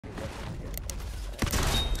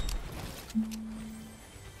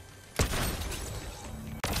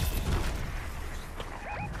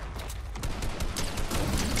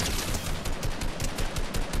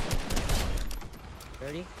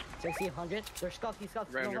I see 100. They're scuffed. He's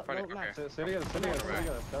scuffed. Ram, No, you're fighting. no, Okay. max. Stay together, stay together, stay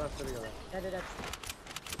together. Stay together. That's.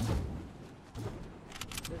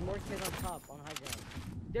 There's more kids on top, on high ground.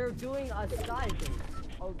 They're doing a side base.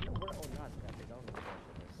 Oh, not that. They don't.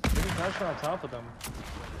 Getting pressure on top of them.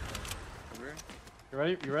 Over. You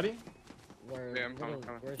ready? You ready? Yeah, I'm coming.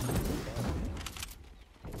 Where's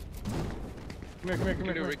Come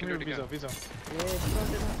here, Viso. Yeah,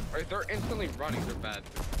 Alright, they're instantly running. They're bad.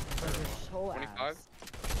 They're so 25. ass.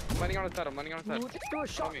 I'm landing on his head. Ooh, just do a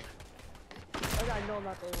shot. Me. I know I'm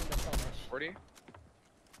not the only one that's so much. 40.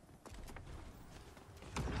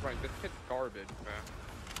 Right, this kid's garbage, man.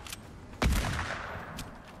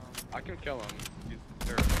 I can kill him. He's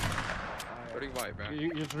terrible. 35, man.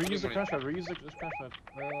 You just reuse the crash pad. Reuse the crash pad.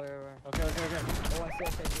 Where? Okay. Oh, I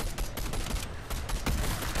see.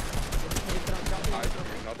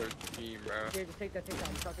 Another team, bro. Here, just take that.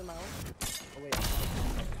 I'm stuck in my own. Oh, wait.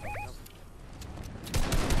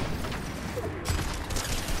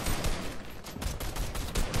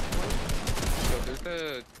 So there's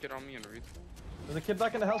the kid on me in retail. There's a kid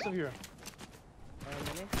back in the house of you.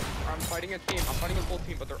 I'm fighting a team. I'm fighting a full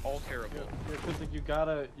team, but they're all terrible. Yeah, Cryptic, you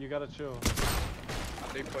gotta chill.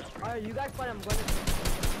 They pushed me. Alright, you guys fight. I'm going to.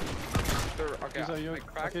 Okay, I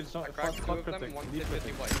cracked two of them. One kid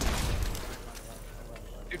 50 white.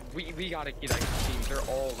 Dude, we gotta get that team. They're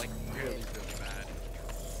all like really bad.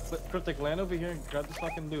 But Cryptic, land over here and grab this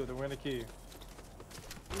fucking loot. They're wearing a key.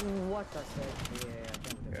 What the fuck?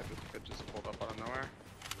 Yeah, this kid just pulled up out of nowhere.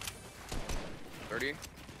 30.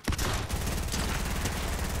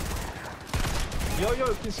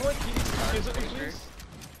 Yo, can someone keep these kids with me, please?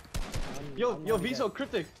 Yo, Viso,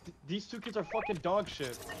 Cryptic, these two kids are fucking dog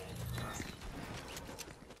shit.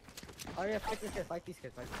 Oh yeah, fight these kids.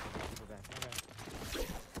 People back. Okay.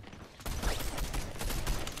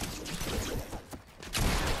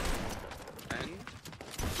 And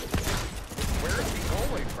where is he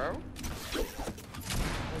going, bro?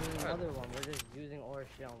 Another one. We're just using ore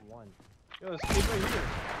shit on one. Yo, this kid right here.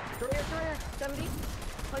 Career, 70,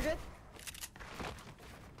 100.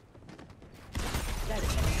 Dead.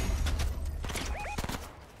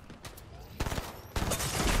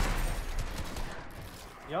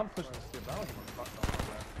 Yeah, I'm pushing this kid. I don't give a fuck about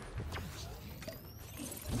that.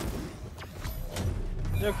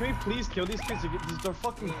 Yo, can we please kill these kids? They're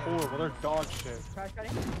fucking horrible. They're dog shit. Crash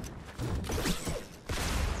cutting.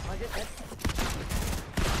 100 dead.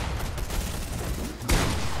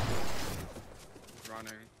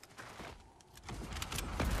 Running.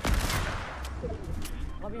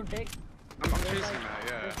 Love being big. I'm chasing that,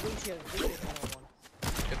 yeah. There's blue shield one.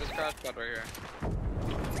 Get this crash pad right here.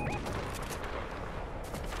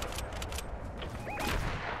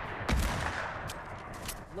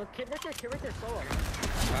 Look, kid right there, solo.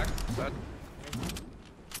 Back, dead.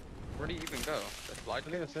 Where'd he even go? That's light.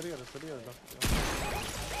 Serio.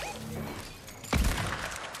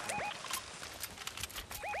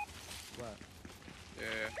 What?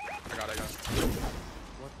 Yeah. I got it.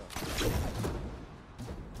 What the?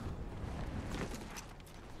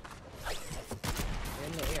 They're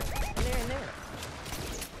in the air. In there.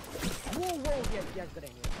 Whoa. Yeah, good aim.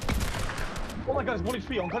 Oh my god, it's 1 HP.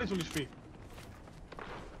 I'm cutting 1 HP.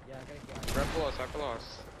 Yeah, I gotta get. Rep loss.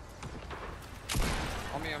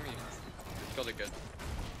 On me. Killed it good.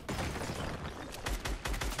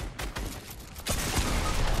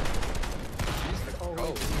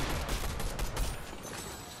 Oh.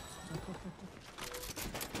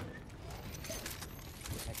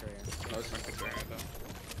 No, it's not good right though.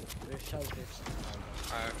 There's shells.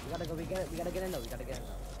 Alright. We gotta get in though.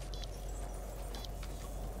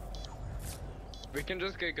 We can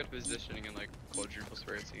just get good positioning and like quadruple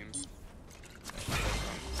spray team.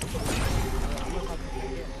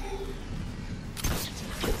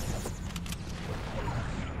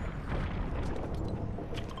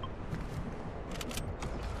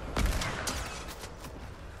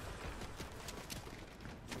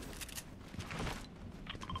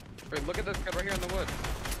 Wait, look at this guy right here in the wood.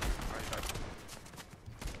 Alright,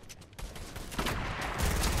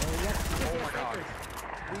 oh my god.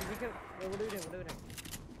 We can. What are we doing?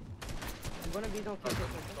 I'm gonna be no kill.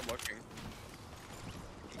 I'm looking.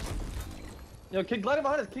 Yo, kid gliding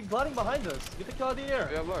behind us. Get the kill out of the air.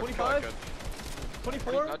 Yeah, look. 25,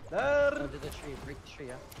 24. Good. There. Under the tree, break the tree,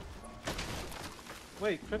 yeah.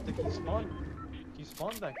 Wait, Cryptic, he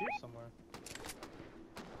spawned back here somewhere.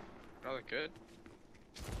 Another good.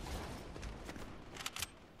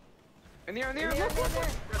 In the air, look.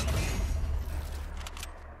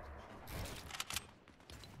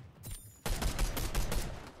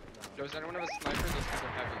 Does anyone have a sniper? This is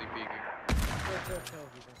heavily peeking. Chill.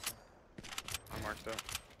 I'm marked up.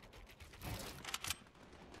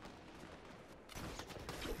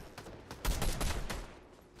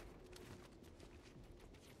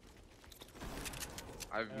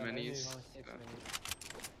 I have Yeah, minis. Oh, 6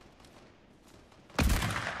 minutes.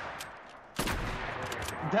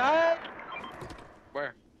 Dad!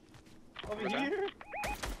 Where? Over Okay. here?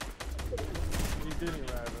 You didn't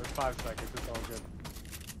run. It was 5 seconds. It's all good.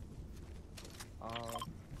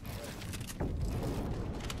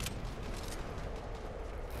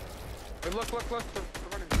 Hey, look, they're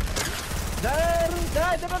running. Dad!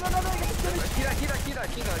 Dad! No!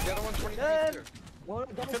 Kina, the other one's 20 Dad! feet. Well,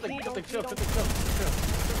 don't Cut the see, don't see, chill. don't see. Yeah.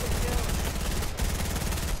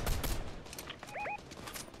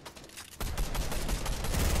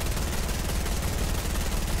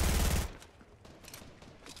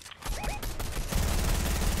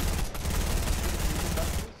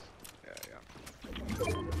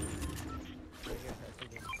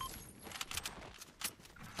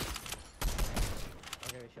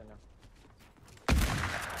 Okay, we should now.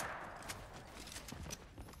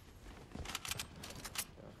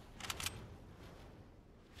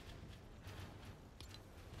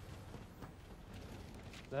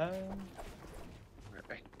 Dad!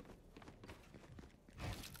 Okay.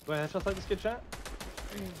 Wait, I just like this kid chat?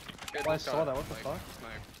 Yeah, Oh, I this saw guy, that, what the fuck?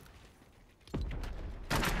 Snipe. Did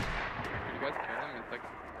you guys kill him? It's like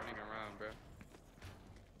running around, bro.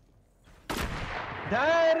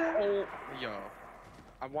 Dad! Oh, yo.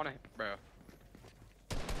 I wanna, bro.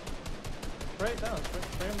 Spray it down,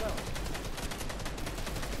 spray him down.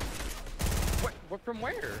 What from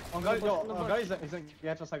where? Oh, guys, he's in,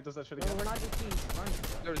 yeah, just like does that shit No, again. we're not just running.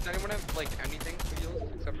 Yo, does anyone have, like, anything for heals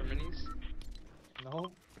except for minis?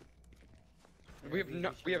 No, We have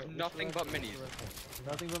nothing but minis.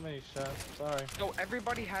 nothing but me, chat. Sorry. No,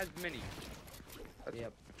 everybody has minis.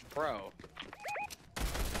 Yep. Bro.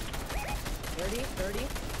 30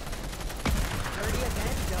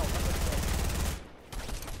 again? Go, let's go.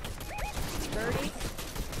 30.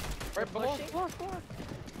 Right below. Pushing.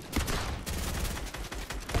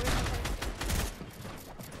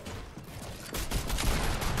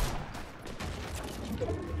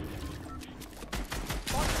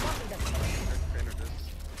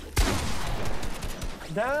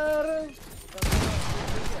 Dad! Alright,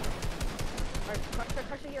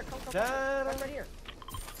 crush it here, come. Dad! Crush right here.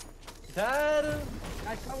 Dad!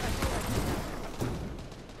 Guys, come.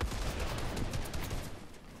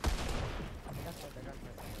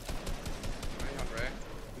 Hang on, Ray.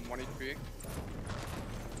 I'm 1 HP.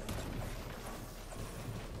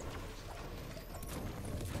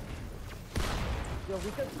 Yo,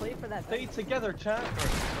 we could play for that. Stay together, chat.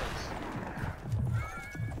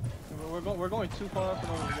 We're going too far from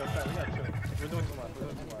over here, chat. We gotta chill. We're doing too much.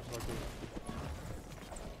 Okay.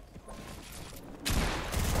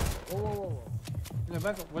 Whoa. Yeah,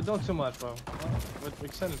 back up. We're doing too much, bro. We're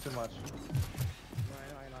extending too much. I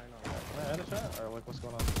know. Am I out of chat? Or like, what's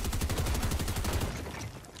going on?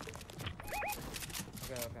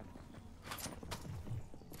 Okay.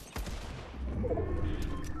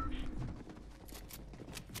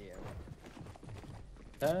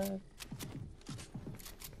 Yeah. Dad?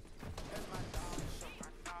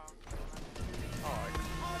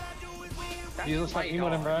 You look like emo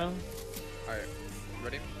and brown. Alright,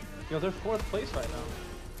 ready? Yo, they're 4th place right now.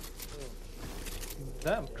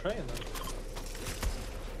 Damn, craying them.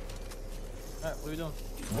 Alright, what are we doing?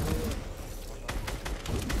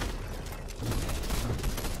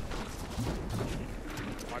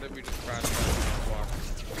 Why did we just crash that block?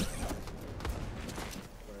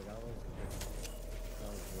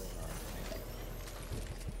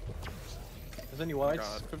 Is any whites?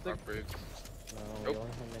 God, Cryptic? upgrades. No, Nope. we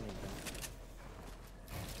only have many.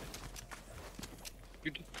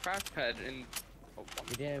 You just crash pad and. Oh,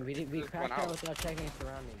 We Just crashed went out out. without checking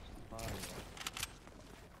surroundings. Fine.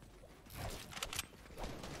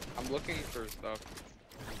 I'm looking for stuff.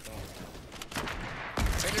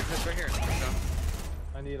 It's right here. No.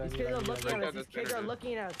 I need. These kids are looking Right at there, us. These that's kids are Benedict.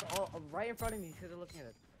 looking at us. All right in front of me. These kids are looking at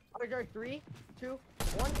us. Alright, 3, 2,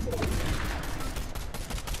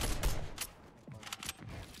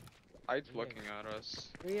 1. It's looking at us.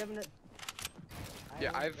 We have an.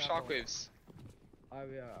 Yeah, I have shockwaves. Oh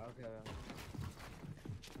yeah. Okay.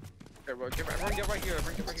 Okay, well, everyone get right here.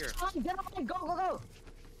 Get on! Go!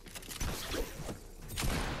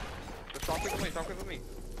 The shockwaves with me.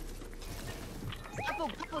 Grapple,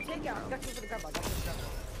 take out. I got you for the grapple.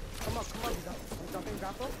 Come on. I'm dropping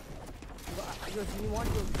grapple. Do you want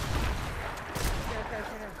to? Okay.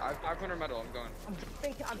 I have 500 metal. I'm going.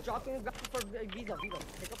 I'm dropping the grapple for Visa. Pick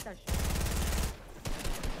up that shit.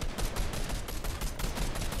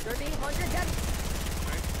 1300 dead.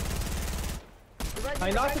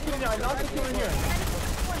 I knocked the two in here.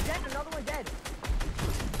 Another one dead.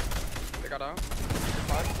 They got out.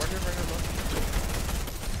 5. Right here, look.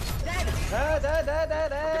 Dead.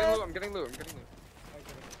 I'm getting loot.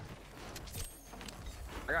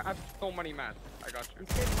 I have so many mats. I got you. You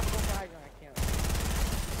can't go for high ground, I can't.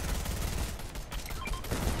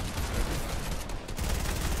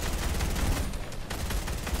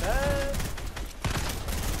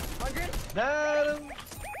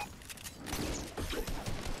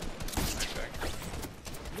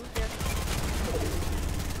 Loot there.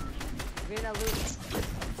 Getting that loot.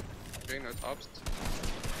 Getting no tops.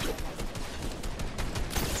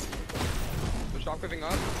 The shock moving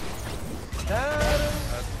up.